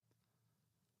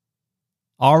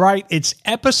All right, it's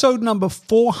episode number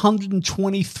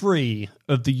 423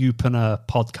 of the Youpreneur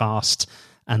podcast,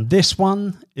 and this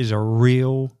one is a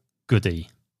real goodie.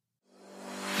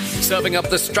 Serving up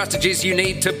the strategies you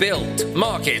need to build,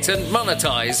 market, and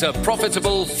monetize a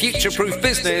profitable, future-proof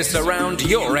business around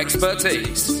your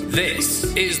expertise. This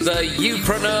is the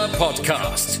Youpreneur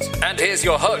podcast. And here's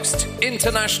your host,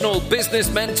 international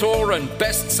business mentor and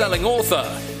best-selling author,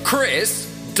 Chris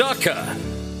Ducker.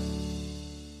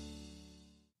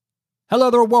 Hello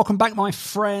there, welcome back, my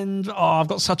friend. I've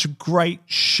got such a great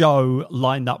show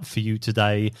lined up for you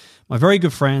today. My very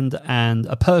good friend and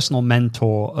a personal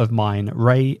mentor of mine,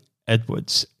 Ray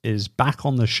Edwards, is back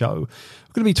on the show.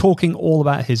 We're going to be talking all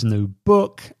about his new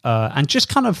book and just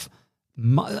kind of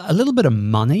a little bit of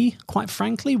money, quite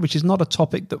frankly, which is not a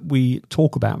topic that we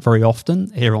talk about very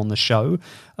often here on the show,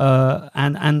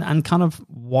 and kind of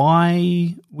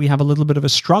why we have a little bit of a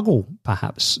struggle,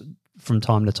 perhaps, from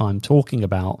time to time talking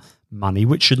about money,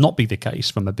 which should not be the case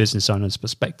from a business owner's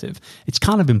perspective. It's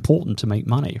kind of important to make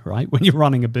money, right, when you're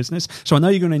running a business. So I know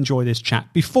you're going to enjoy this chat.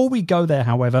 Before we go there,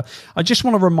 however, I just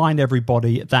want to remind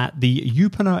everybody that the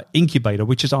Youpreneur Incubator,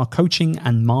 which is our coaching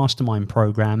and mastermind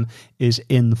program, is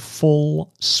in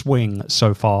full swing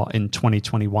so far in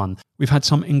 2021. We've had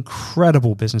some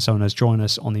incredible business owners join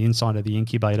us on the inside of the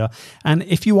incubator. And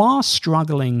if you are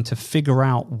struggling to figure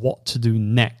out what to do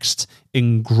next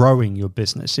in growing your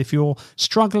business, if you're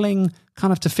struggling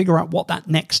kind of to figure out what that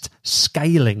next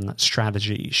scaling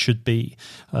strategy should be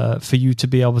for you to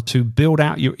be able to build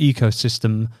out your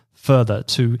ecosystem further,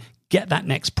 to get that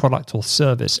next product or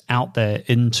service out there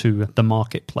into the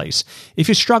marketplace. If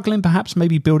you're struggling, perhaps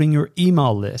maybe building your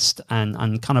email list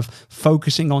and kind of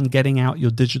focusing on getting out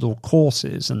your digital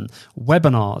courses and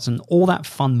webinars and all that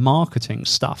fun marketing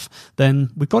stuff, then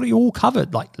we've got it all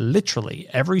covered. Like literally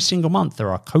every single month,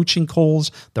 there are coaching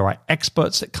calls, there are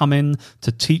experts that come in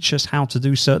to teach us how to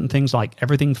do certain things, like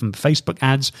everything from Facebook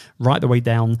ads right the way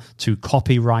down to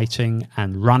copywriting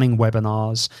and running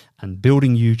webinars and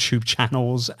building YouTube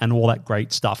channels and all that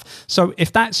great stuff. So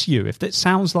if that's you, if it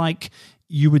sounds like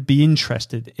you would be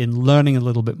interested in learning a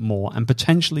little bit more and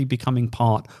potentially becoming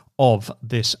part of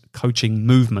this coaching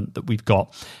movement that we've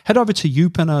got, head over to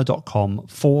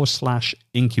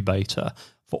youpreneur.com/incubator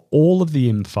for all of the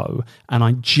info. And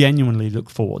I genuinely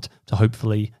look forward to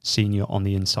hopefully seeing you on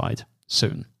the inside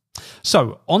soon.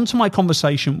 So, on to my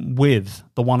conversation with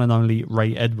the one and only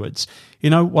Ray Edwards. You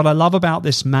know, what I love about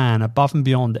this man, above and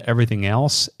beyond everything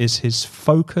else, is his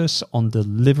focus on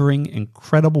delivering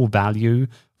incredible value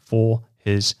for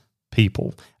his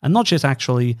people. And not just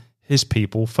actually his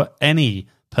people, for any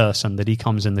person that he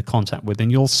comes into contact with. And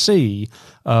you'll see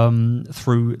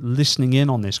through listening in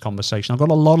on this conversation, I've got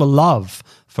a lot of love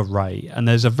for Ray, and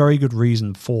there's a very good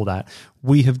reason for that.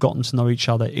 We have gotten to know each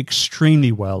other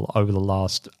extremely well over the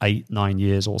last 8-9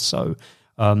 years or so,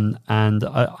 and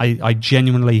I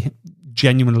genuinely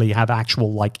have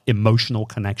actual like emotional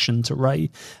connection to Ray.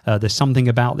 There's something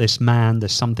about this man,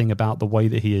 there's something about the way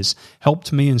that he has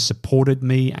helped me and supported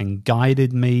me and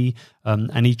guided me,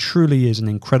 and he truly is an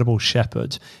incredible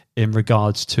shepherd in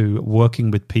regards to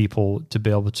working with people to be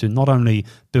able to not only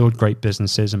build great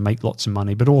businesses and make lots of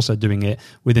money, but also doing it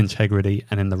with integrity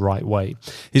and in the right way.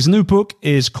 His new book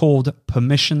is called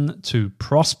Permission to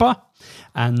Prosper.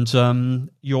 And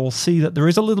you'll see that there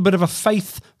is a little bit of a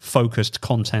faith-focused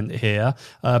content here,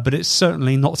 but it's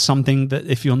certainly not something that,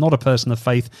 if you're not a person of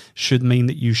faith, should mean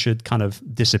that you should kind of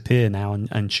disappear now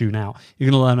and tune out. You're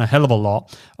going to learn a hell of a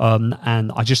lot, and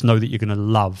I just know that you're going to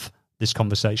love this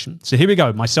conversation. So here we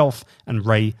go, myself and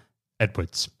Ray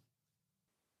Edwards.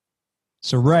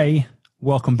 So Ray,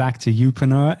 welcome back to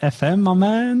Youpreneur FM, my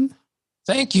man.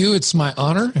 Thank you. It's my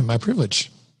honor and my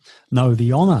privilege. No,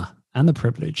 the honor and the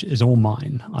privilege is all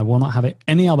mine. I will not have it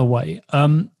any other way.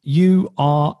 You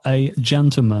are a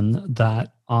gentleman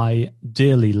that I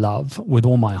dearly love with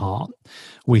all my heart.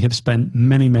 We have spent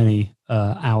many, many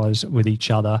hours with each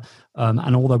other.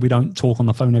 And although we don't talk on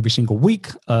the phone every single week,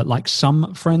 like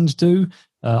some friends do,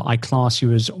 I class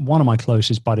you as one of my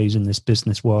closest buddies in this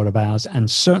business world of ours, and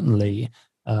certainly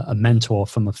a mentor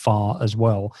from afar as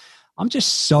well. I'm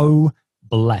just so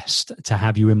blessed to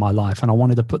have you in my life, and I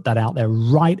wanted to put that out there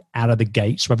right out of the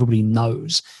gate so everybody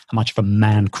knows how much of a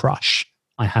man crush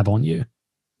I have on you.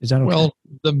 Is that okay? Well,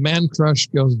 the man crush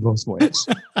goes both ways.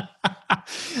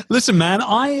 Listen, man,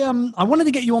 I wanted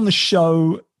to get you on the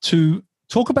show to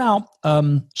talk about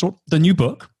sort of the new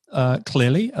book,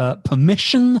 clearly,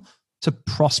 Permission to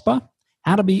Prosper,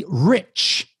 How to Be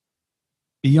Rich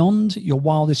Beyond Your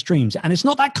Wildest Dreams. And it's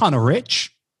not that kind of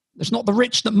rich. It's not the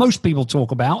rich that most people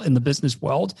talk about in the business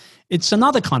world. It's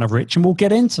another kind of rich, and we'll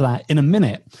get into that in a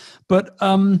minute. But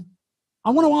I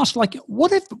want to ask, like,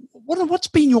 what's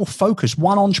been your focus,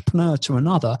 one entrepreneur to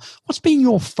another? What's been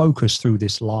your focus through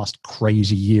this last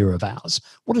crazy year of ours?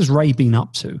 What has Ray been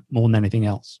up to more than anything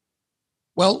else?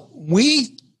 Well,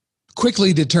 we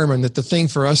quickly determined that the thing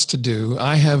for us to do,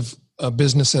 I have a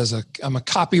business I'm a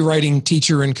copywriting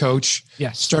teacher and coach.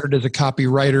 Yes. Started as a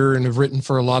copywriter and have written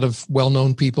for a lot of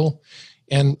well-known people.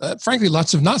 And frankly,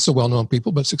 lots of not so well-known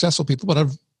people, but successful people. But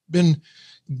I've been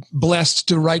blessed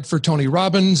to write for Tony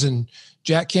Robbins and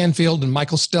Jack Canfield and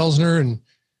Michael Stelzner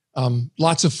and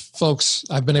lots of folks.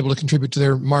 I've been able to contribute to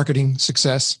their marketing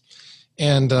success.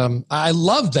 And I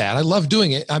love that. I love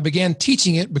doing it. I began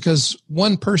teaching it because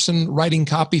one person writing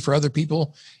copy for other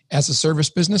people as a service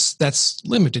business, that's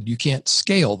limited. You can't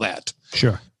scale that.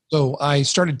 Sure. So I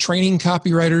started training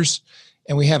copywriters,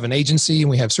 and we have an agency and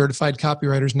we have certified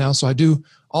copywriters now. So I do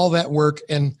all that work,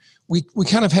 and we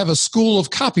kind of have a school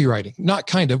of copywriting. Not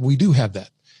kind of, we do have that.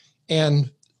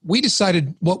 And we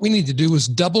decided what we need to do was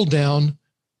double down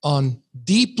on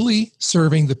deeply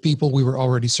serving the people we were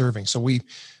already serving. So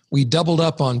we doubled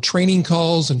up on training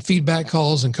calls and feedback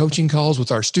calls and coaching calls with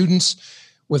our students,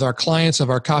 with our clients of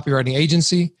our copywriting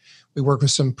agency. We work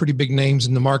with some pretty big names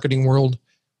in the marketing world.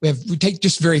 We take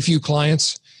just very few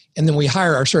clients, and then we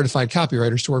hire our certified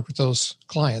copywriters to work with those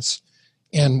clients,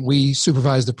 and we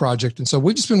supervise the project. And so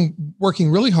we've just been working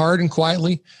really hard and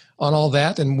quietly on all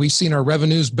that, and we've seen our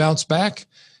revenues bounce back,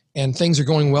 and things are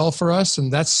going well for us.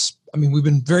 And we've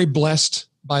been very blessed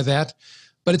by that.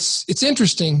 But it's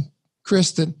interesting,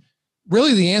 Chris, that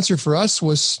really the answer for us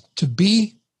was to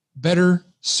be better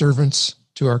servants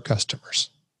to our customers.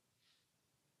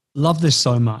 Love this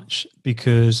so much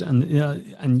because,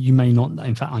 and you may not,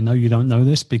 in fact, I know you don't know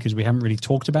this because we haven't really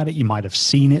talked about it. You might have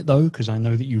seen it though, because I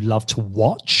know that you love to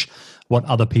watch what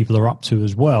other people are up to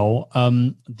as well.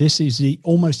 This is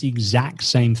almost the exact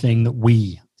same thing that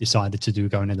we decided to do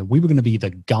going in. We were going to be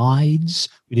the guides.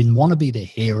 We didn't want to be the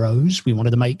heroes. We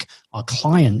wanted to make our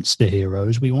clients the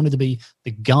heroes. We wanted to be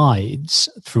the guides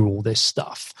through all this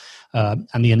stuff.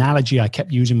 And the analogy I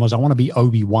kept using was, I want to be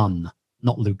Obi-Wan,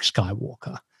 not Luke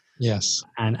Skywalker. Yes.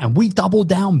 And we doubled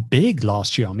down big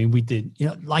last year. I mean, we did,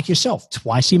 like yourself,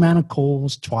 twice the amount of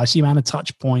calls, twice the amount of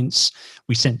touch points.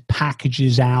 We sent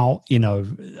packages out,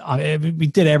 we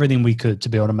did everything we could to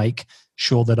be able to make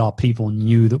sure that our people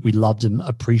knew that we loved them,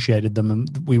 appreciated them,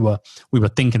 and we were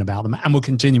thinking about them, and we're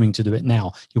continuing to do it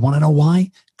now. You want to know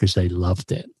why? Because they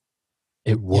loved it.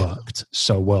 It worked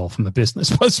so well from a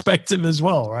business perspective as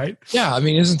well, right? Yeah. I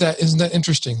mean, isn't that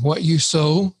interesting? What you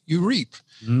sow, you reap.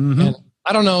 Mm-hmm. And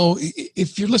I don't know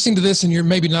if you're listening to this and you're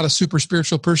maybe not a super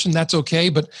spiritual person, that's okay.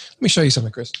 But let me show you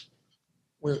something, Chris.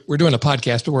 We're doing a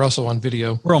podcast, but we're also on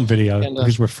video. We're on video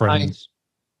because we're friends.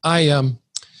 I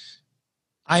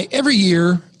every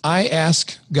year I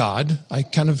ask God, I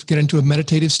kind of get into a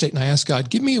meditative state and I ask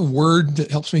God, give me a word that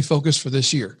helps me focus for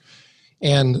this year.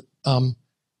 And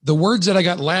the words that I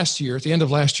got last year, at the end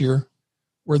of last year,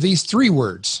 were these 3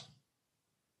 words: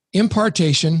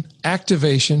 impartation,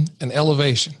 activation, and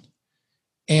elevation.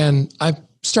 And I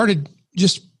started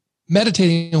just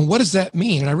meditating on what does that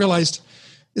mean? And I realized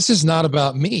this is not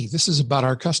about me. This is about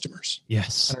our customers.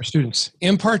 Yes. And our students.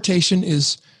 Impartation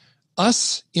is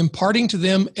us imparting to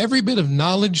them every bit of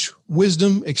knowledge,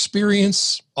 wisdom,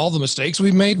 experience, all the mistakes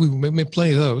we've made. We've made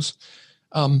plenty of those.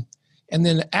 And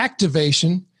then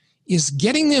activation is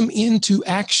getting them into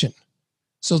action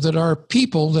so that our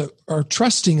people that are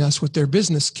trusting us with their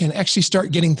business can actually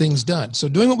start getting things done. So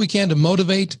doing what we can to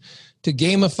motivate, to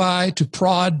gamify, to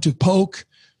prod, to poke,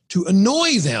 to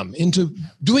annoy them into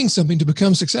doing something to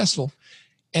become successful.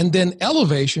 And then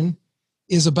elevation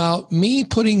is about me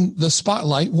putting the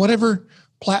spotlight, whatever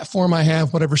platform I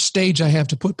have, whatever stage I have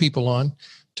to put people on,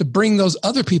 to bring those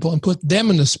other people and put them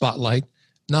in the spotlight,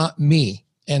 not me.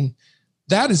 And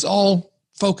that is all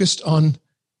focused on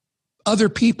other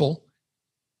people.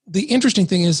 The interesting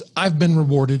thing is I've been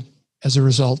rewarded as a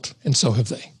result, and so have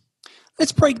they.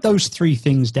 Let's break those 3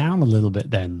 things down a little bit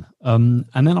then. And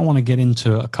then I want to get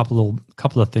into a couple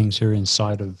of things here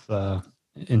inside of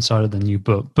the new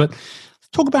book. But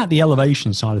talk about the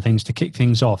elevation side of things to kick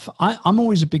things off. I'm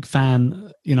always a big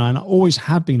fan, and I always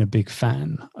have been a big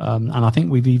fan. And I think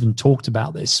we've even talked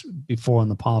about this before in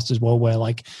the past as well, where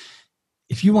like,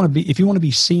 if you want to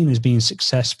be seen as being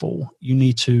successful, you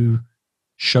need to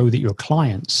show that your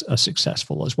clients are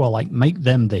successful as well, like make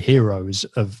them the heroes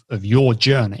of your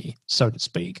journey, so to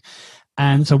speak.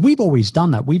 And so we've always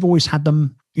done that. We've always had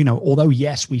them, although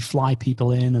yes, we fly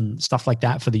people in and stuff like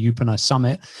that for the Youpreneur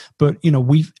Summit, but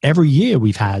every year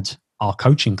we've had our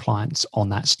coaching clients on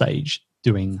that stage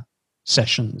doing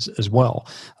sessions as well.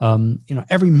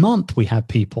 Every month we have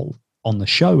people on the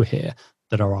show here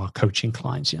that are our coaching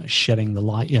clients, shedding the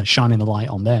light, shining the light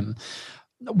on them.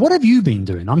 What have you been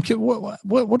doing?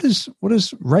 What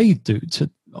does Ray do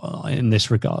in this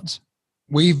regards?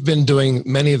 We've been doing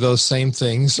many of those same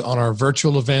things on our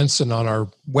virtual events and on our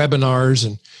webinars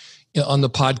and on the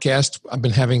podcast. I've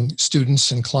been having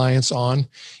students and clients on,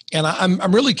 and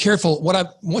I'm really careful.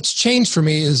 What's changed for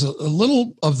me is a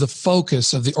little of the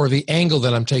focus of the angle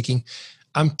that I'm taking.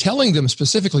 I'm telling them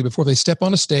specifically before they step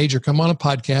on a stage or come on a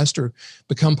podcast or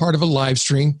become part of a live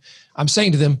stream. I'm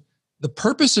saying to them, the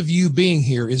purpose of you being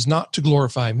here is not to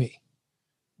glorify me.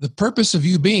 The purpose of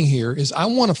you being here is I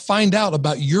want to find out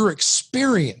about your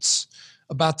experience,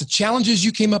 about the challenges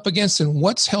you came up against and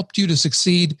what's helped you to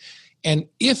succeed. And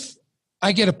if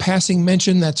I get a passing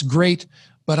mention, that's great,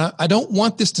 but I don't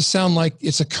want this to sound like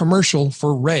it's a commercial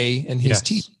for Ray and his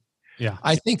team. Yeah.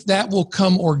 I think that will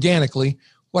come organically.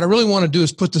 What I really want to do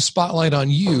is put the spotlight on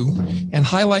you and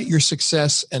highlight your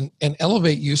success and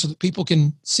elevate you so that people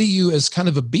can see you as kind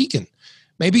of a beacon.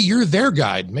 Maybe you're their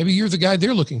guide. Maybe you're the guide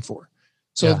they're looking for.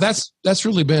 So that's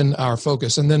really been our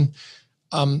focus. And then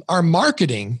our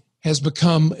marketing has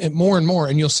become more and more,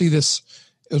 and you'll see this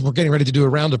as we're getting ready to do a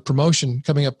round of promotion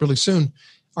coming up really soon.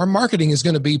 Our marketing is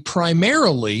going to be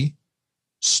primarily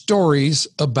stories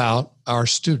about our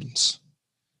students.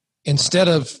 Instead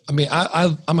of, I'm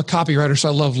a copywriter, so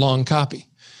I love long copy.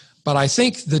 But I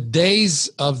think the days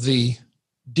of the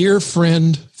dear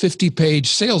friend 50-page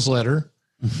sales letter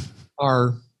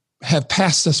have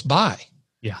passed us by.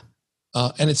 Yeah.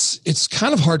 And it's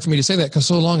kind of hard for me to say that because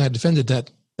so long I defended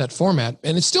that format,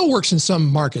 and it still works in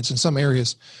some markets, in some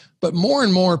areas, but more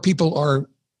and more people are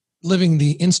living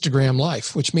the Instagram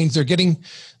life, which means they're getting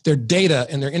their data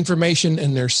and their information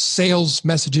and their sales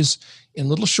messages in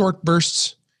little short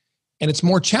bursts. And it's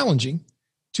more challenging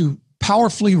to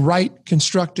powerfully write,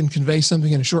 construct, and convey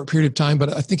something in a short period of time,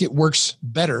 but I think it works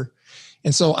better.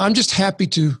 And so I'm just happy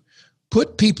to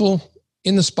put people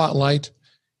in the spotlight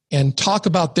and talk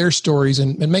about their stories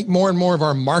and make more and more of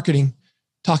our marketing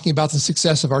talking about the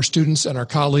success of our students and our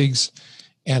colleagues.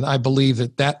 And I believe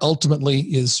that ultimately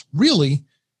is really,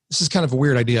 this is kind of a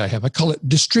weird idea I have. I call it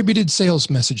distributed sales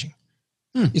messaging.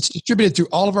 It's distributed through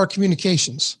all of our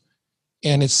communications,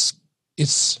 and it's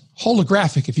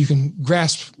holographic, if you can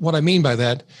grasp what I mean by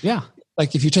that. Yeah.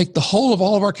 Like if you take the whole of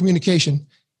all of our communication,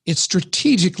 it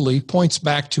strategically points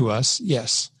back to us,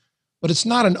 yes. But it's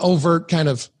not an overt kind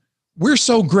of, we're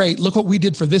so great, look what we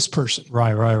did for this person.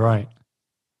 Right.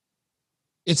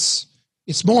 It's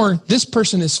more, this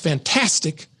person is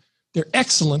fantastic. They're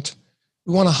excellent.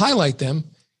 We want to highlight them.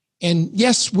 And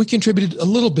yes, we contributed a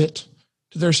little bit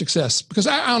to their success, because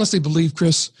I honestly believe,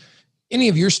 Chris, any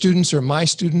of your students or my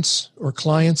students or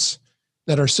clients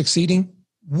that are succeeding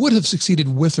would have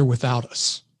succeeded with or without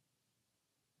us.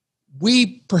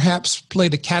 We perhaps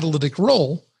played a catalytic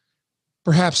role,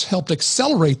 perhaps helped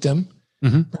accelerate them,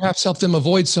 perhaps helped them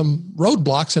avoid some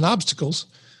roadblocks and obstacles.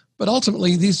 But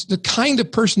ultimately, the kind of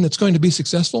person that's going to be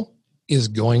successful is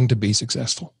going to be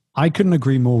successful. I couldn't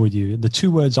agree more with you. The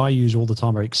two words I use all the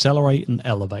time are accelerate and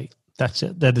elevate. That's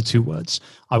it. They're the two words.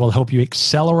 I will help you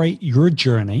accelerate your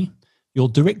journey. You'll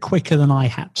do it quicker than I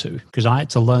had to, because I had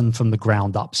to learn from the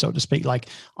ground up, so to speak. Like,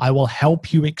 I will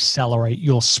help you accelerate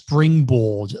your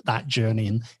springboard that journey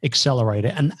and accelerate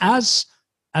it. And as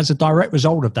a direct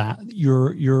result of that,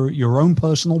 your own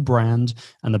personal brand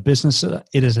and the business that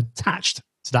it is attached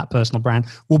to that personal brand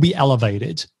will be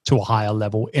elevated to a higher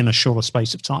level in a shorter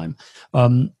space of time.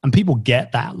 And people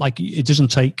get that. Like, it doesn't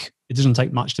take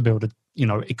much to be able to,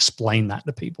 explain that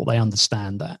to people. They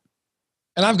understand that.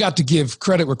 And I've got to give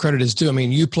credit where credit is due. I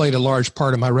mean, you played a large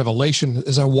part of my revelation.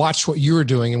 As I watched what you were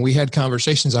doing and we had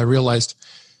conversations, I realized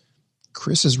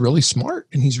Chris is really smart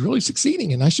and he's really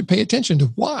succeeding, and I should pay attention to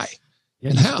why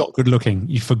and how. You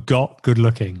forgot good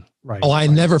looking. Right. Oh, I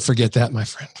never forget that, my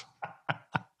friend.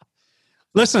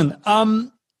 Listen,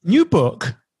 new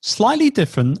book, slightly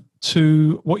different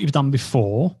to what you've done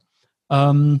before,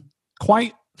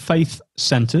 quite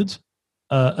faith-centered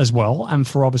as well. And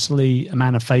for obviously a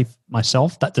man of faith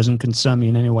myself, that doesn't concern me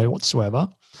in any way whatsoever.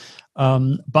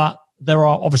 But there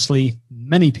are obviously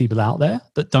many people out there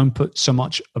that don't put so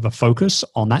much of a focus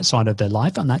on that side of their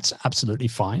life, and that's absolutely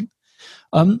fine.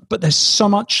 But there's so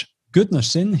much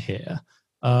goodness in here,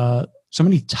 so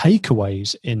many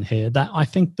takeaways in here that I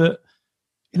think that,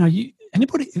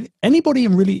 anybody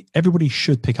and really everybody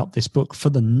should pick up this book for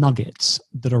the nuggets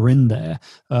that are in there.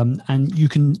 And you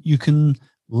can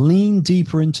lean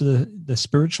deeper into the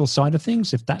spiritual side of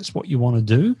things if that's what you want to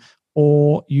do,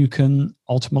 or you can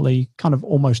ultimately kind of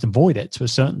almost avoid it to a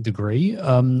certain degree,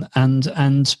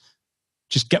 and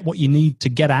just get what you need to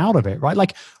get out of it, right?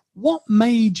 Like, what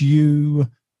made you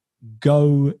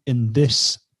go in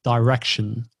this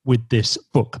direction with this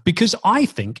book? Because I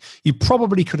think you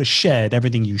probably could have shared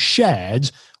everything you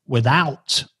shared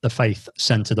without the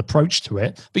faith-centered approach to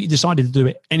it, but you decided to do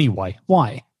it anyway.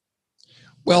 Why?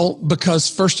 Well, because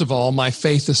first of all, my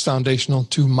faith is foundational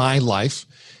to my life.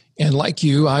 And like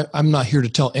you, I'm not here to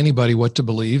tell anybody what to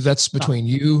believe. That's between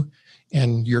you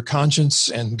and your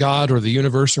conscience and God or the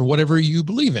universe or whatever you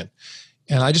believe in.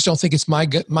 And I just don't think it's my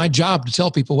job to tell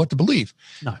people what to believe.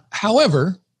 No.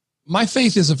 However, my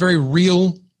faith is a very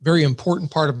real, very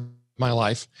important part of my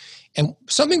life. And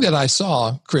something that I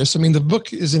saw, Chris, I mean, the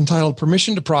book is entitled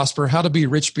Permission to Prosper, How to Be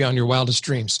Rich Beyond Your Wildest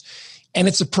Dreams. And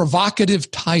it's a provocative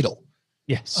title.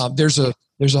 Yes. There's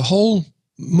a whole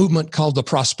movement called the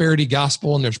prosperity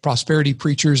gospel, and there's prosperity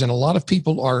preachers, and a lot of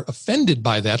people are offended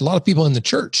by that. A lot of people in the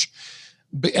church.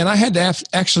 And I had to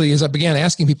actually, as I began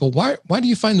asking people, why do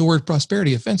you find the word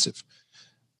prosperity offensive?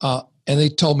 And they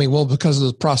told me, well, because of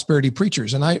the prosperity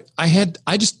preachers. And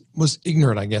I just was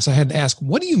ignorant, I guess. I had to ask,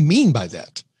 what do you mean by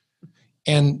that?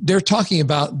 And they're talking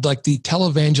about like the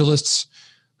televangelists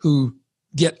who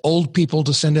get old people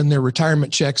to send in their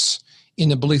retirement checks in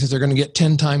the belief that they're going to get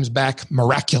 10 times back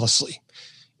miraculously.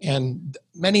 And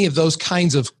many of those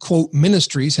kinds of, quote,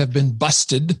 ministries have been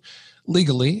busted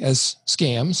legally as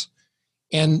scams.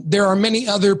 And there are many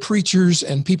other preachers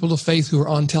and people of faith who are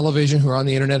on television, who are on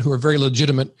the internet, who are very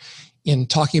legitimate in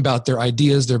talking about their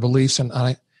ideas, their beliefs. And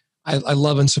I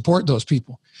love and support those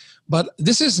people. But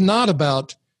this is not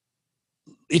about,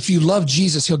 if you love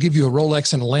Jesus, he'll give you a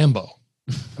Rolex and a Lambo.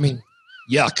 I mean,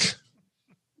 yuck.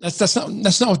 That's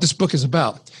not what this book is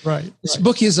about. Right. This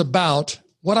book is about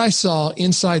what I saw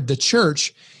inside the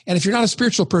church. And if you're not a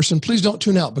spiritual person, please don't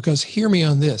tune out, because hear me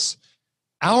on this.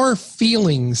 Our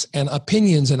feelings and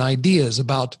opinions and ideas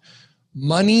about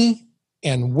money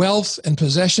and wealth and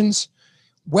possessions,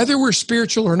 whether we're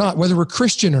spiritual or not, whether we're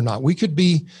Christian or not, we could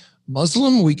be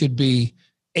Muslim, we could be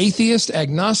atheist,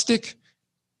 agnostic.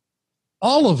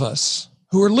 All of us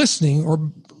who are listening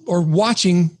or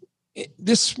watching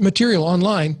this material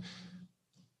online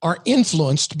are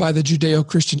influenced by the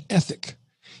Judeo-Christian ethic.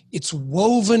 It's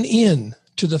woven in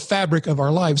to the fabric of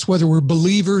our lives, whether we're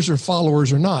believers or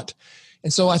followers or not.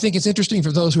 And so I think it's interesting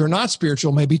for those who are not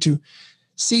spiritual maybe to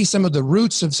see some of the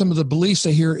roots of some of the beliefs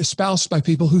they hear espoused by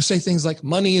people who say things like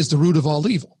money is the root of all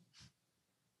evil.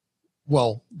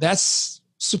 Well, that's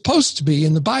supposed to be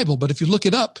in the Bible, but if you look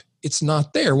it up, it's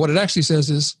not there. What it actually says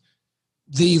is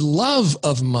the love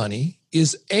of money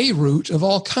is a root of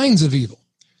all kinds of evil.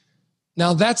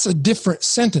 Now, that's a different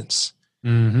sentence.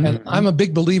 Mm-hmm. And I'm a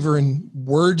big believer in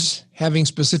words having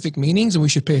specific meanings, and we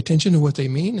should pay attention to what they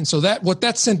mean. And so what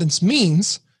that sentence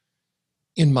means,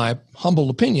 in my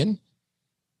humble opinion,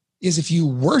 is if you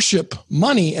worship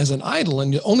money as an idol,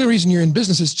 and the only reason you're in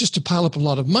business is just to pile up a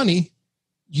lot of money,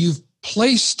 you've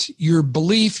placed your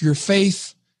belief, your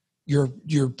faith,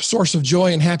 your source of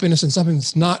joy and happiness in something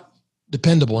that's not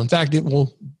dependable. In fact, it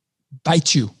will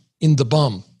bite you in the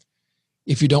bum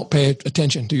if you don't pay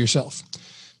attention to yourself.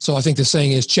 So I think the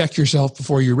saying is, check yourself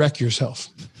before you wreck yourself,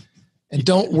 and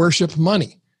don't worship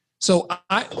money. So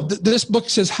this book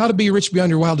says how to be rich beyond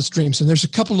your wildest dreams. And there's a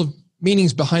couple of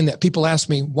meanings behind that. People ask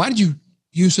me, why did you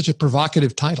use such a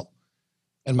provocative title?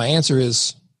 And my answer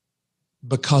is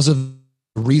because of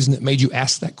the reason that made you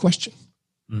ask that question.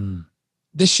 Mm.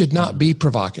 This should not be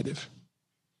provocative.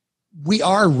 We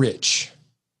are rich.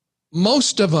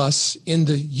 Most of us in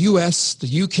the US,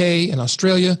 the UK, and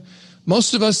Australia,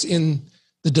 most of us in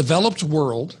the developed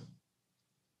world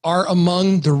are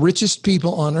among the richest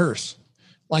people on earth.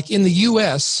 Like in the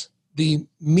US, the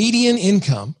median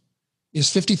income is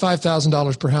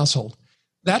 $55,000 per household.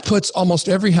 That puts almost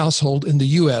every household in the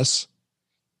US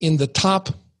in the top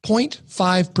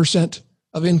 0.5%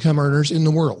 of income earners in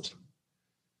the world.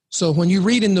 So when you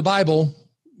read in the Bible,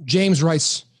 James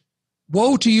writes,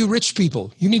 "Woe to you rich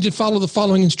people, you need to follow the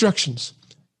following instructions."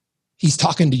 He's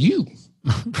talking to you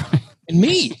and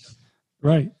me.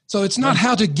 Right. So it's not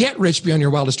how to get rich beyond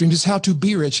your wildest dreams, it's how to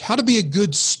be rich, how to be a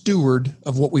good steward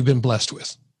of what we've been blessed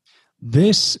with.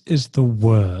 This is the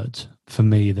word for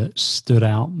me that stood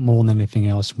out more than anything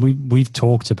else. We've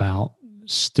talked about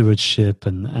stewardship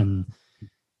and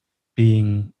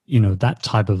being, that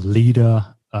type of leader,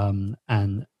 and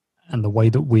the way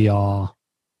that we are,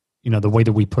 the way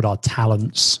that we put our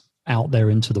talents out there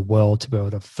into the world to be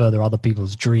able to further other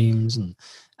people's dreams and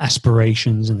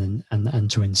aspirations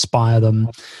and to inspire them.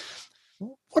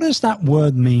 What does that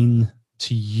word mean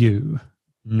to you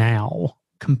now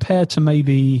compared to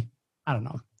maybe,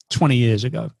 20 years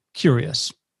ago?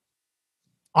 Curious.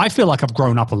 I feel like I've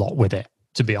grown up a lot with it,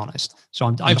 to be honest. So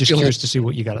I'm just curious to see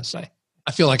what you got to say.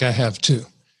 I feel like I have too.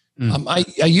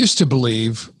 I used to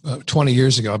believe 20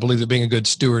 years ago, I believed that being a good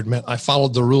steward meant I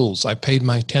followed the rules. I paid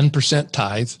my 10%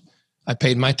 tithe. I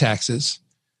paid my taxes.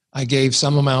 I gave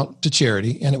some amount to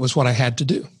charity, and it was what I had to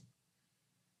do.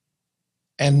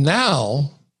 And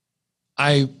now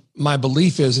my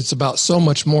belief is it's about so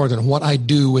much more than what I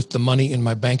do with the money in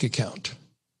my bank account.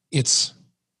 It's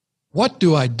what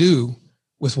do I do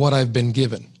with what I've been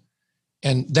given?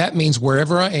 And that means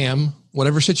wherever I am,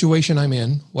 whatever situation I'm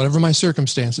in, whatever my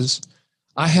circumstances,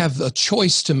 I have a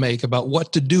choice to make about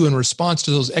what to do in response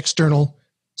to those external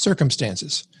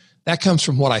circumstances. That comes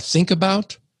from what I think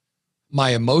about,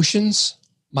 my emotions,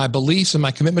 my beliefs and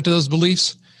my commitment to those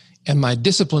beliefs, and my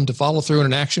discipline to follow through in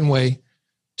an action way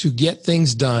to get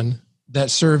things done that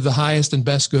serve the highest and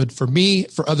best good for me,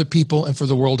 for other people, and for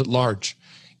the world at large.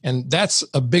 And that's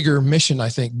a bigger mission, I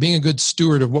think. Being a good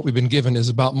steward of what we've been given is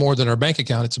about more than our bank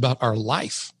account. It's about our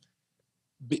life.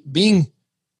 Being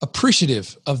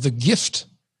appreciative of the gift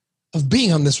of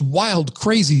being on this wild,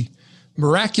 crazy,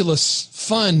 miraculous,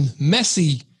 fun,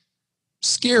 messy,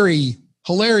 scary,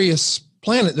 hilarious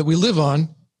planet that we live on.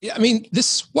 I mean,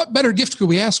 what better gift could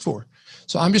we ask for?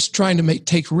 So I'm just trying to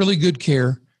take really good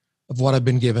care of what I've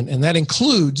been given. And that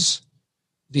includes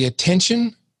the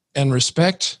attention and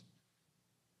respect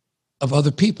of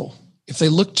other people. If they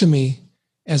look to me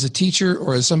as a teacher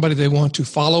or as somebody they want to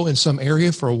follow in some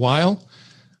area for a while,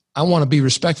 I want to be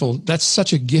respectful. That's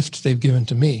such a gift they've given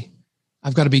to me.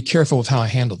 I've got to be careful with how I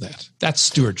handle that. That's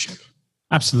stewardship.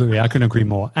 Absolutely. I couldn't agree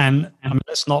more. And I mean,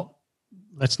 let's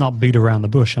not beat around the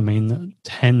bush. I mean,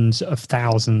 tens of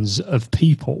thousands of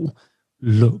people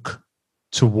look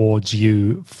towards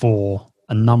you for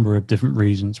a number of different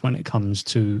reasons when it comes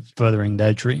to furthering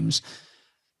their dreams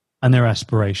and their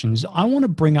aspirations. I want to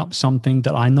bring up something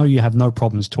that I know you have no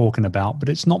problems talking about, but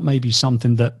it's not maybe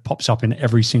something that pops up in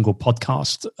every single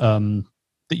podcast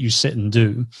that you sit and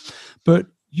do. But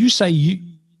you say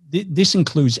this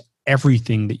includes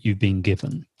everything that you've been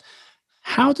given.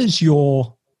 How does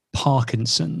your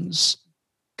Parkinson's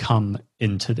come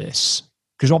into this?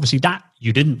 Because obviously that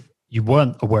you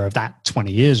weren't aware of that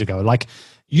 20 years ago. Like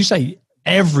you say,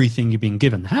 everything you've been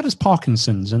given. How does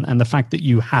Parkinson's and the fact that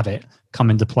you have it come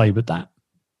into play with that?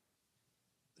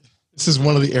 This is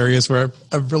one of the areas where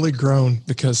I've really grown,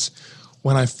 because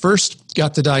when I first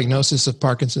got the diagnosis of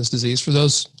Parkinson's disease, for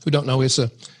those who don't know, it's a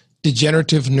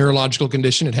degenerative neurological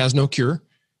condition. It has no cure.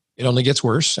 It only gets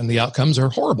worse, and the outcomes are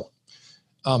horrible.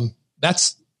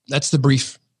 That's the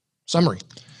brief summary.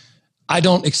 I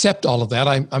don't accept all of that.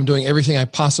 I'm doing everything I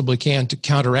possibly can to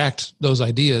counteract those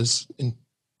ideas,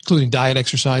 including diet,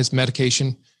 exercise,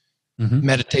 medication,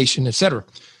 meditation, etc.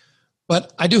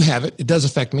 But I do have it. It does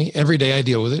affect me. Every day I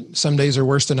deal with it. Some days are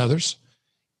worse than others.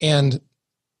 And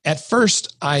at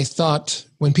first I thought,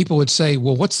 when people would say,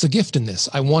 well, what's the gift in this?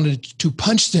 I wanted to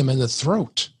punch them in the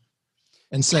throat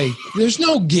and say, there's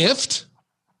no gift.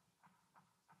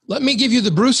 Let me give you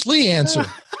the Bruce Lee answer.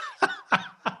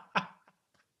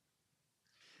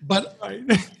 But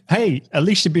hey, at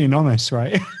least you're being honest,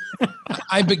 right?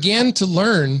 I began to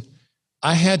learn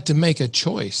I had to make a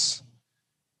choice,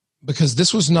 because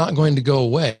this was not going to go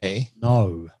away.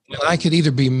 No. And I could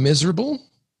either be miserable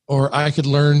or I could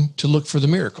learn to look for the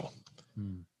miracle.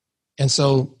 And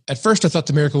so at first I thought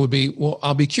the miracle would be, well,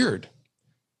 I'll be cured.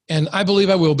 And I believe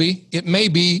I will be. It may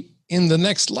be in the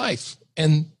next life.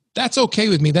 And that's okay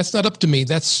with me. That's not up to me.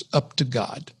 That's up to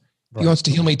God. Right. He wants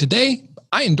to heal me today.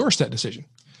 I endorse that decision.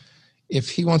 If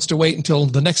he wants to wait until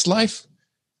the next life,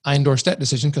 I endorse that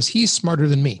decision, because he's smarter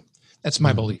than me. That's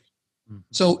my belief.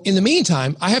 So in the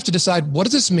meantime, I have to decide, what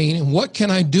does this mean and what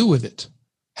can I do with it?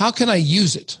 How can I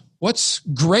use it? What's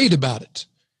great about it?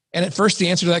 And at first the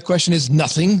answer to that question is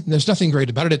nothing. There's nothing great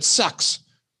about it. It sucks.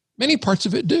 Many parts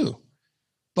of it do.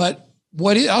 But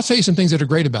I'll tell you some things that are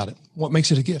great about it. What makes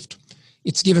it a gift?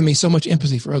 It's given me so much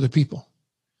empathy for other people,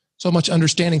 so much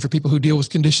understanding for people who deal with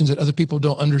conditions that other people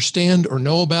don't understand or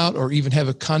know about or even have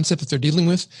a concept that they're dealing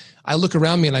with. I look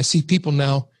around me and I see people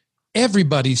now,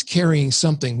 everybody's carrying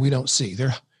something we don't see.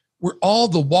 We're all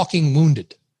the walking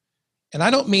wounded. And I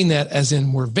don't mean that as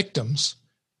in we're victims.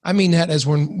 I mean that as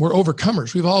when we're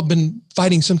overcomers. We've all been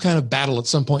fighting some kind of battle at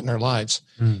some point in our lives.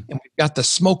 And we've got the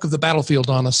smoke of the battlefield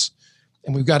on us,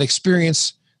 and we've got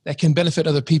experience that can benefit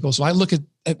other people. So I look at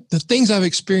the things I've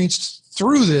experienced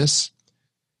through this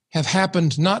have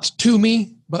happened not to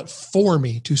me, but for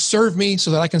me, to serve me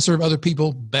so that I can serve other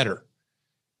people better.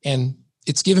 And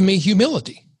it's given me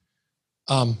humility.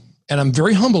 And I'm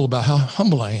very humble about how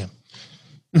humble I am.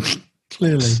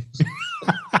 Clearly.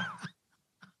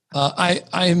 I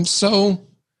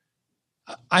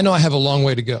know I have a long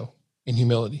way to go in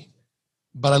humility,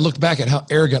 but I look back at how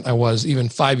arrogant I was even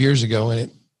 5 years ago,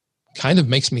 and kind of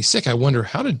makes me sick. I wonder,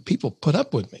 how did people put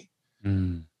up with me?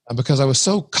 Because I was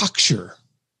so cocksure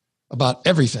about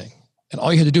everything. And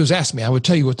all you had to do is ask me. I would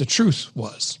tell you what the truth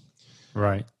was.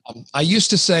 Right. I used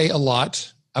to say a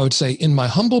lot, I would say, in my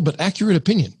humble but accurate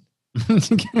opinion.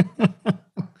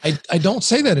 I don't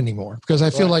say that anymore because I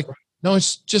feel like, no,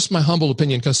 it's just my humble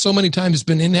opinion, because so many times it's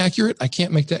been inaccurate. I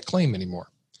can't make that claim anymore.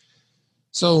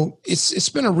 So it's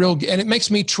been a real, and it makes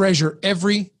me treasure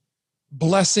every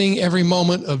blessing, every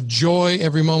moment of joy,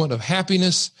 every moment of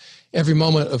happiness, every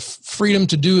moment of freedom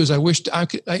to do as I wish to.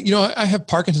 I have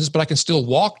Parkinson's, but I can still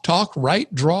walk, talk,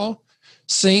 write, draw,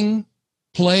 sing,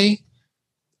 play.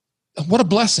 What a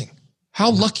blessing.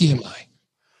 How lucky am I?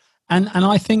 And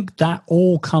I think that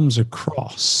all comes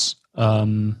across,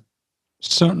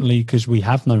 certainly because we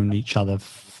have known each other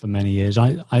for many years.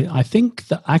 I think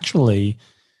that actually,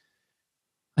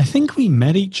 I think we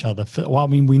met each other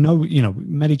we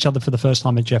met each other for the first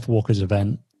time at Jeff Walker's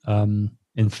event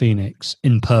in Phoenix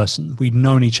in person. We'd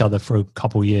known each other for a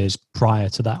couple of years prior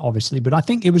to that, obviously, but I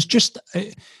think it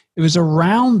was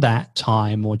around that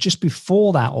time or just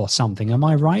before that or something. Am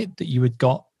I right that you had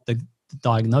got the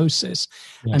diagnosis?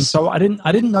 Yes. And so I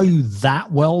didn't know you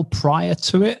that well prior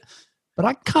to it, but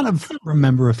I kind of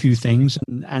remember a few things.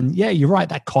 And yeah, you're right.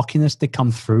 That cockiness did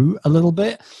come through a little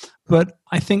bit, but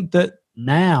I think that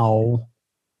now,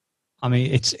 I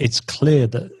mean, it's clear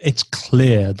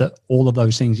that all of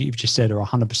those things that you've just said are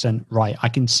 100% right. I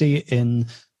can see it in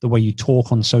the way you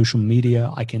talk on social media.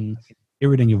 I can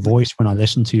hear it in your voice when I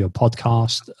listen to your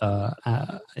podcast.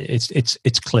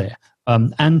 It's clear.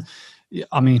 And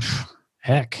I mean,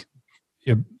 heck,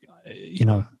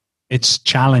 it's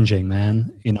challenging,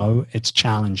 man. It's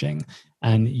challenging.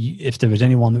 And if there was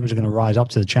anyone that was going to rise up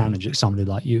to the challenge, it's somebody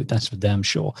like you. That's for damn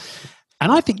sure.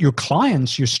 And I think your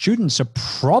clients, your students are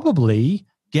probably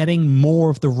getting more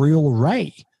of the real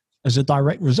Ray as a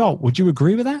direct result. Would you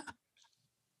agree with that?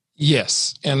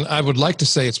 Yes. And I would like to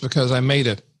say it's because I made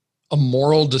a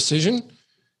moral decision,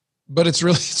 but it's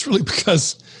really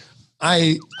because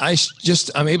I'm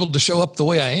able to show up the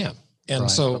way I am.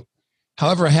 And so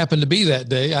however I happen to be that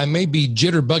day, I may be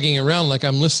jitterbugging around like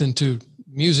I'm listening to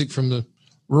music from the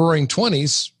Roaring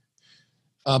 20s,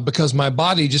 because my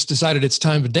body just decided it's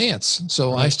time to dance.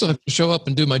 So I still have to show up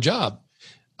and do my job.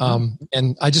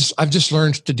 And I've just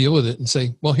learned to deal with it and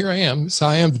say, well, here I am. This is how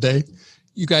I am today.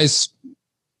 You guys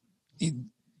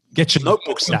get your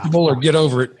notebooks out or get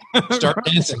over it. Start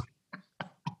dancing.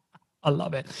 I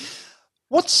love it.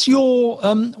 What's your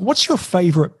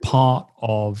favorite part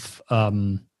of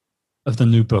the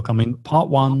new book? I mean, part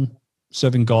 1,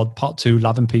 serving God; part 2,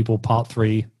 loving people; part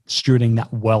 3, stewarding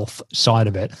that wealth side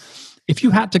of it. If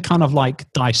you had to kind of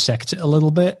like dissect it a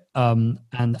little bit,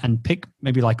 and pick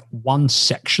maybe like one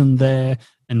section there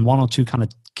and 1 or 2 kind of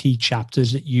key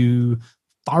chapters that you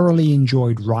thoroughly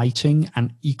enjoyed writing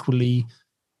and equally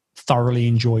thoroughly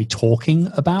enjoy talking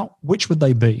about, which would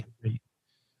they be?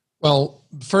 Well,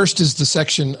 first is the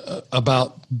section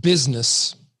about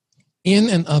business in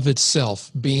and of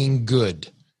itself being good,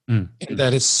 and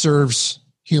that it serves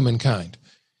humankind.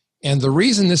 And the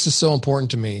reason this is so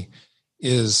important to me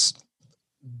is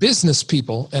business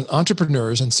people and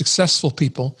entrepreneurs and successful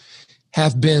people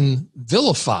have been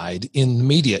vilified in the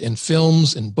media, in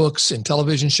films, in books, in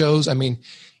television shows. I mean,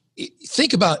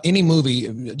 think about any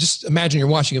movie. Just imagine you're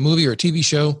watching a movie or a TV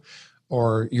show,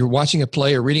 or you're watching a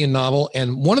play or reading a novel,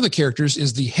 and one of the characters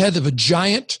is the head of a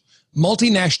giant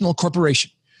multinational corporation.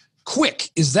 Quick,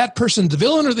 is that person the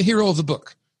villain or the hero of the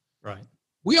book? Right.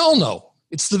 We all know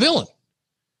it's the villain,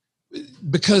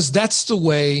 because that's the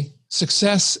way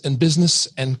success and business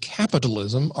and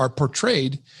capitalism are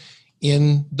portrayed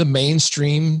in the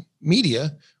mainstream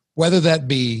media, whether that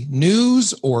be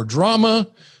news or drama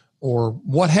or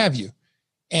what have you.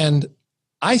 And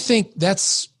I think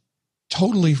that's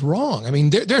totally wrong. I mean,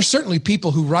 there are certainly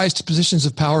people who rise to positions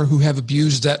of power who have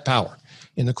abused that power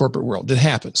in the corporate world. It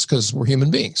happens because we're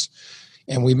human beings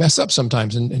and we mess up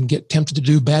sometimes and get tempted to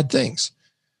do bad things.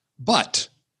 But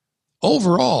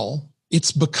overall,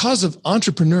 it's because of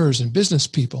entrepreneurs and business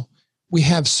people we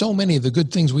have so many of the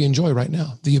good things we enjoy right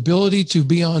now. The ability to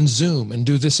be on Zoom and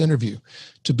do this interview,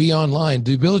 to be online,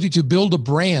 the ability to build a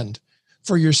brand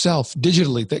for yourself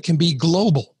digitally that can be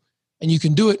global, and you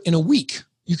can do it in a week.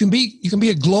 You can be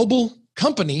a global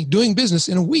company doing business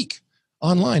in a week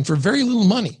online for very little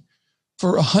money,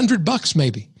 for $100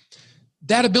 maybe.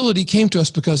 That ability came to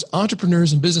us because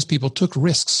entrepreneurs and business people took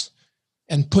risks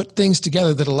and put things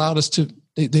together that allowed us to,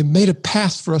 they made a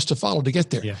path for us to follow to get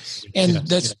there. Yes. And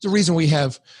that's the reason we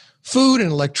have food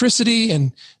and electricity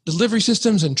and delivery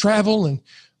systems and travel. And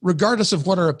regardless of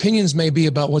what our opinions may be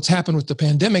about what's happened with the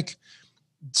pandemic,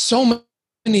 so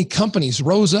many companies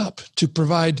rose up to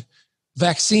provide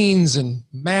vaccines and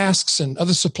masks and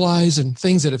other supplies and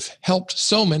things that have helped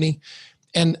so many.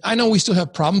 And I know we still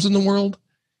have problems in the world,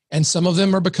 and some of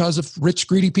them are because of rich,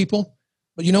 greedy people.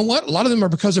 But you know what? A lot of them are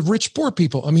because of rich, poor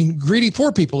people. I mean, greedy,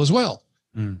 poor people as well.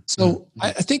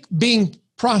 I think being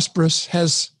prosperous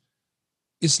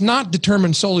it's not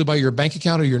determined solely by your bank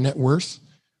account or your net worth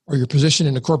or your position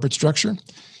in a corporate structure.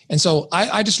 And so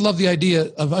I just love the idea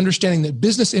of understanding that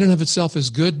business in and of itself is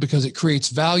good because it creates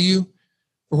value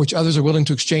for which others are willing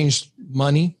to exchange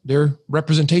money, their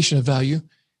representation of value.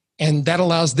 And that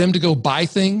allows them to go buy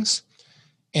things.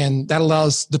 And that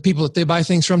allows the people that they buy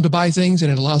things from to buy things.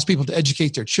 And it allows people to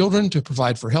educate their children, to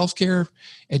provide for healthcare,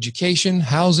 education,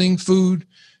 housing, food,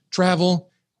 travel.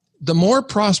 The more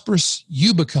prosperous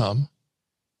you become,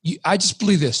 I just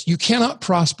believe this, you cannot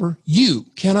prosper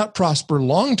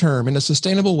long-term in a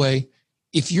sustainable way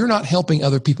if you're not helping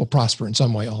other people prosper in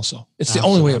some way also. It's the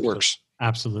only way it works.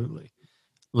 Absolutely.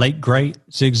 Late, great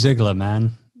Zig Ziglar,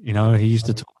 man. You know, he used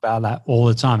to talk about that all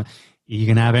the time. You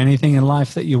can have anything in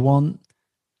life that you want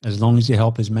as long as you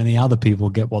help as many other people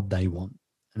get what they want.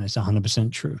 And it's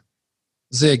 100% true.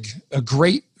 Zig,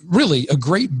 really a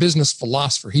great business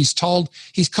philosopher. He's called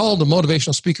a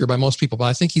motivational speaker by most people, but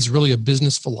I think he's really a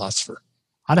business philosopher.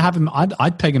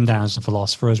 I'd peg him down as a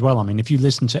philosopher as well. I mean, if you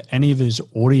listen to any of his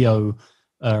audio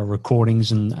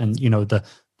recordings and you know, the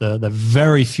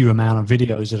very few amount of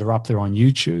videos that are up there on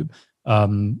YouTube,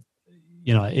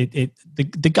 you know,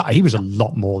 the guy, he was a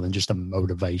lot more than just a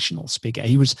motivational speaker.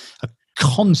 He was a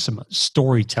consummate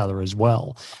storyteller as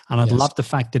well. And I love the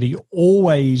fact that he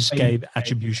always gave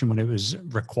attribution when it was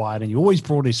required. And he always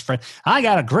brought his friend. I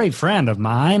got a great friend of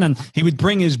mine, and he would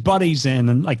bring his buddies in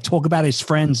and like talk about his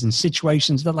friends and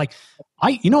situations that like,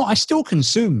 I still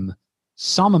consume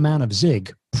some amount of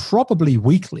Zig, probably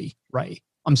weekly, Ray.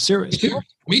 I'm serious.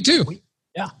 Me too.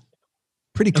 Yeah.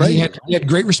 Pretty great. He had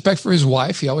great respect for his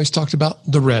wife. He always talked about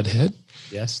the redhead.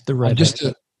 Yes, the redhead.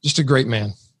 Just a great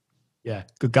man. Yeah,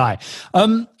 good guy.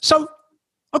 So,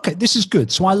 okay, this is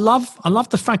good. So I love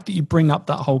the fact that you bring up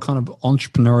that whole kind of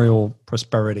entrepreneurial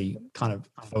prosperity kind of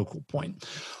focal point.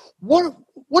 What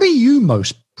are you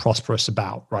most prosperous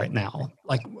about right now?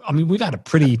 Like, I mean, we've had a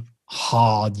pretty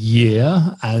hard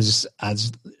year as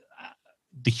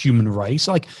the human race.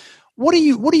 Like, what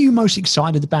are you most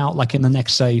excited about? Like in the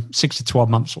next, say, 6 to 12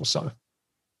 months or so?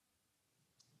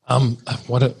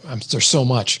 There's so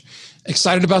much.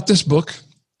 Excited about this book.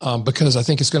 Because I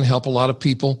think it's going to help a lot of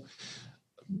people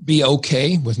be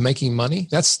okay with making money.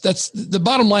 That's the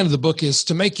bottom line of the book, is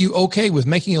to make you okay with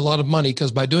making a lot of money,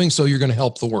 because by doing so, you're going to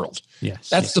help the world.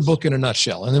 That's the book in a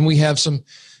nutshell. And then we have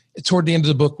toward the end of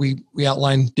the book, we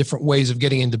outline different ways of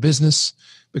getting into business,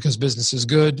 because business is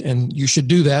good and you should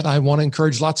do that. I want to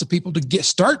encourage lots of people to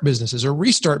start businesses or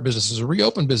restart businesses or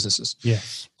reopen businesses.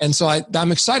 Yes. And so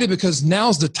I'm excited because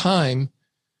now's the time.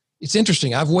 It's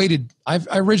interesting. I've waited. I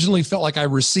originally felt like I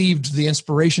received the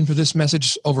inspiration for this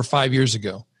message over 5 years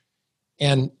ago,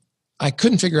 and I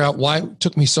couldn't figure out why it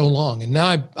took me so long. And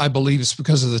now I believe it's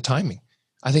because of the timing.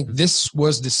 I think this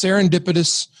was the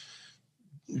serendipitous,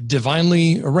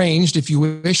 divinely arranged, if you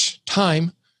wish,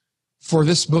 time for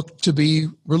this book to be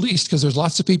released, because there's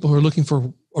lots of people who are looking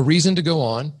for a reason to go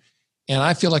on. And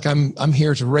I feel like I'm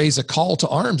here to raise a call to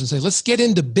arms and say, let's get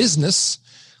into business.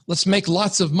 Let's make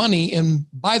lots of money. And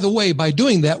by the way, by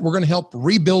doing that, we're going to help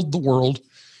rebuild the world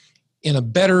in a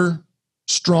better,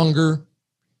 stronger,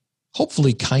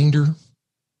 hopefully kinder,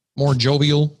 more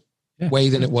jovial way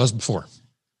than it was before.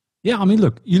 Yeah. I mean,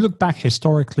 look, you look back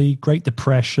historically, Great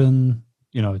Depression,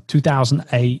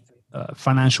 2008,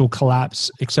 financial collapse,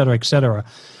 et cetera, et cetera.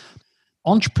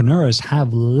 Entrepreneurs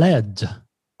have led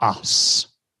us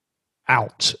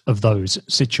out of those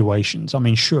situations. I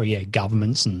mean, sure,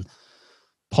 governments and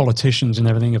politicians and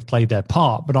everything have played their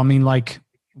part, but I mean, like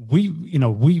we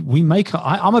make.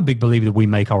 I'm a big believer that we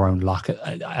make our own luck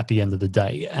at the end of the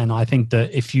day, and I think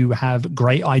that if you have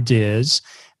great ideas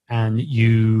and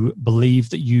you believe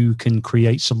that you can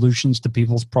create solutions to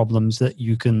people's problems, that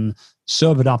you can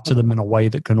serve it up to them in a way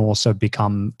that can also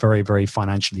become very, very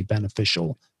financially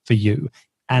beneficial for you,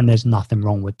 and there's nothing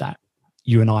wrong with that.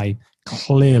 You and I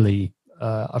clearly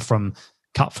are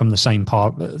cut from the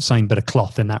same bit of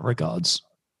cloth in that regards.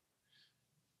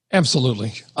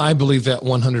 Absolutely. I believe that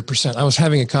 100%. I was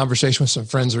having a conversation with some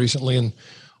friends recently, and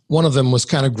one of them was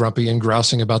kind of grumpy and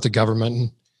grousing about the government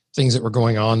and things that were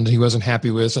going on that he wasn't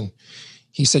happy with. And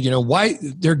he said, why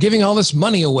they're giving all this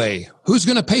money away? Who's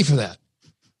going to pay for that?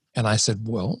 And I said,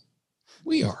 well,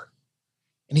 we are.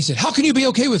 And he said, how can you be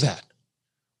okay with that?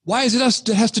 Why is it us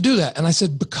that has to do that? And I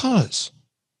said, because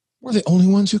we're the only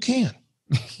ones who can.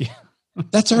 Yeah.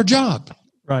 That's our job.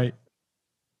 Right.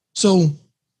 So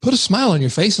put a smile on your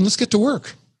face and let's get to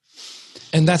work.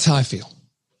 And that's how I feel.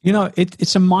 You know,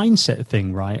 it's a mindset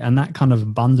thing, right? And that kind of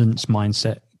abundance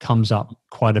mindset comes up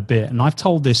quite a bit. And I've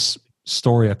told this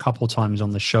story a couple of times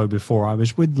on the show before. I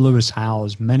was with Lewis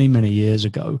Howes many, many years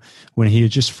ago when he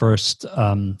had just first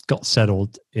got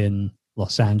settled in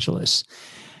Los Angeles.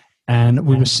 And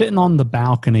we were sitting on the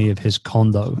balcony of his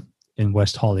condo in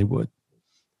West Hollywood.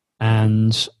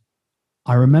 And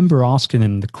I remember asking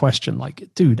him the question, like,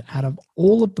 dude, out of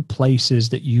all of the places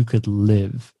that you could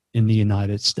live in the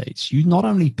United States, you not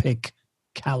only pick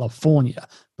California,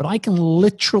 but I can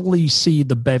literally see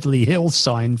the Beverly Hills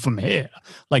sign from here.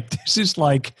 Like, this is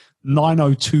like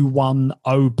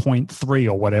 90210.3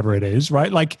 or whatever it is,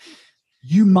 right? Like,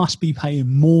 you must be paying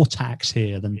more tax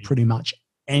here than pretty much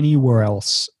anywhere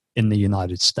else in the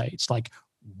United States. Like,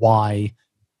 why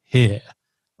here?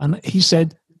 And he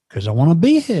said, because I want to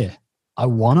be here. I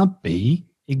want to be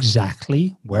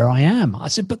exactly where I am. I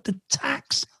said, but the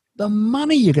tax, the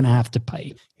money you're going to have to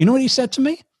pay. You know what he said to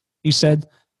me? He said,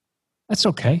 that's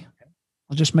okay.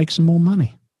 I'll just make some more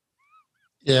money.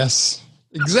 Yes,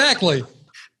 exactly.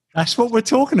 That's what we're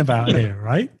talking about here,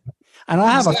 right? And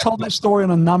I've told that story on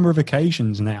a number of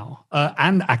occasions now,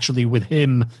 and actually with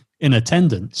him in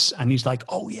attendance. And he's like,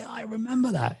 oh, yeah, I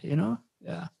remember that, you know?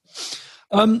 Yeah.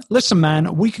 Listen,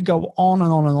 man, we could go on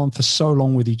and on and on for so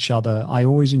long with each other. I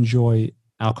always enjoy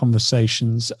our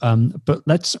conversations, but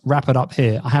let's wrap it up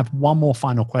here. I have one more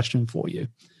final question for you,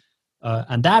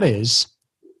 and that is,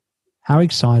 how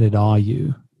excited are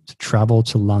you to travel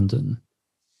to London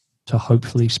to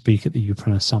hopefully speak at the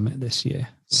Youpreneur Summit this year?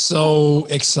 So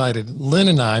excited. Lynn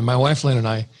and I, my wife Lynn and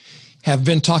I, have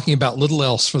been talking about little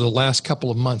else for the last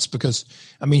couple of months because,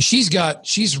 I mean,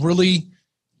 she's really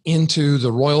into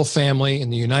the royal family in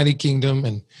the United Kingdom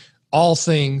and all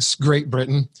things Great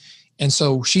Britain. And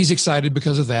so she's excited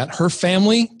because of that. Her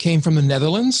family came from the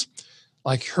Netherlands.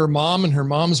 Like her mom and her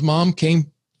mom's mom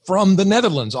came from the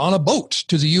Netherlands on a boat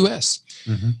to the U.S.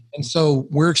 Mm-hmm. And so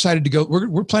we're excited to go.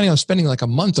 We're planning on spending like a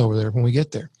month over there when we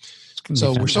get there.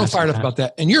 So we're so fired up about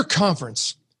that. And your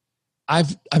conference,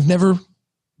 I've never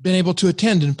been able to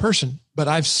attend in person, but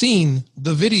I've seen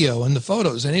the video and the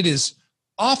photos, and it is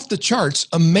off the charts,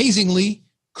 amazingly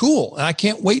cool. And I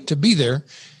can't wait to be there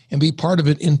and be part of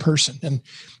it in person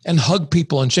and hug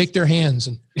people and shake their hands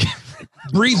and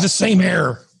breathe the same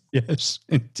air. Yes,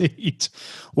 indeed.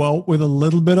 Well, with a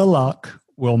little bit of luck,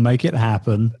 we'll make it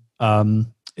happen.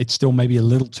 It's still maybe a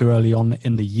little too early on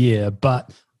in the year,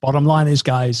 but bottom line is,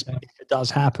 guys, if it does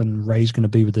happen, Ray's going to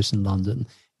be with us in London.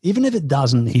 Even if it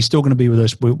doesn't, he's still going to be with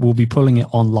us. We'll be pulling it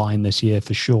online this year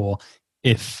for sure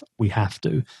if we have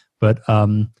to. But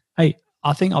hey,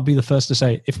 I think I'll be the first to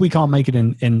say, if we can't make it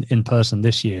in person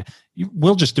this year,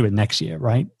 we'll just do it next year,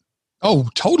 right? Oh,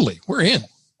 totally. We're in.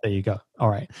 There you go. All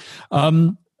right.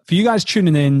 For you guys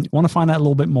tuning in, want to find out a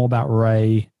little bit more about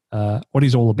Ray, what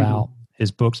he's all about, his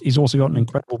books. He's also got an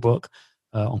incredible book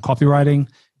on copywriting.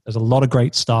 There's a lot of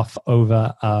great stuff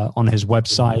over on his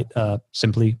website,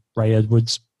 simply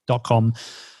rayedwards.com.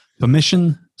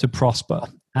 Permission to Prosper,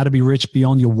 How to Be Rich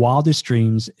Beyond Your Wildest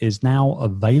Dreams is now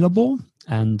available.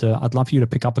 And I'd love for you to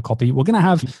pick up a copy. We're going to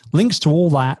have links to all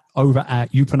that over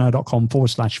at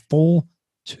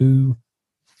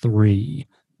youpreneur.com/423.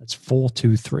 That's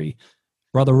 423.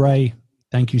 Brother Ray,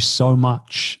 thank you so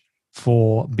much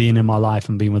for being in my life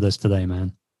and being with us today,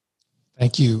 man.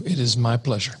 Thank you. It is my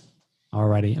pleasure. All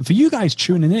righty. And for you guys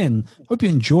tuning in, hope you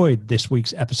enjoyed this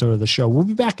week's episode of the show. We'll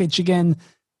be back at you again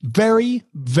very,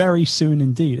 very soon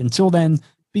indeed. Until then,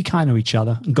 be kind to each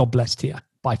other and God bless to you.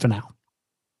 Bye for now.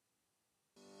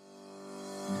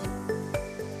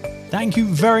 Thank you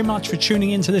very much for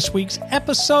tuning into this week's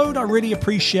episode. I really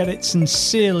appreciate it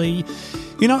sincerely.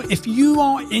 You know, if you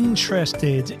are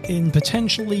interested in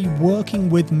potentially working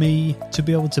with me to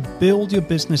be able to build your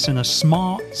business in a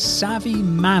smart, savvy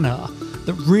manner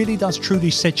that really does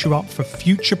truly set you up for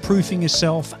future-proofing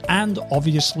yourself and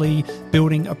obviously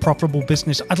building a profitable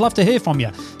business, I'd love to hear from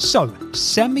you. So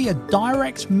send me a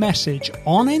direct message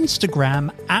on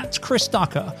Instagram at Chris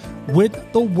Ducker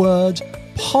with the word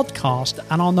podcast,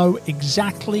 and I'll know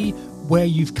exactly where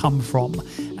you've come from.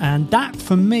 And that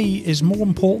for me is more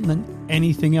important than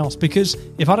anything else, because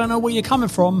if I don't know where you're coming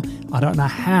from, I don't know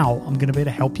how I'm going to be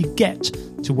able to help you get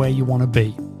to where you want to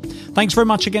be. Thanks very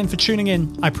much again for tuning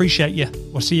in. I appreciate you.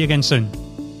 We'll see you again soon.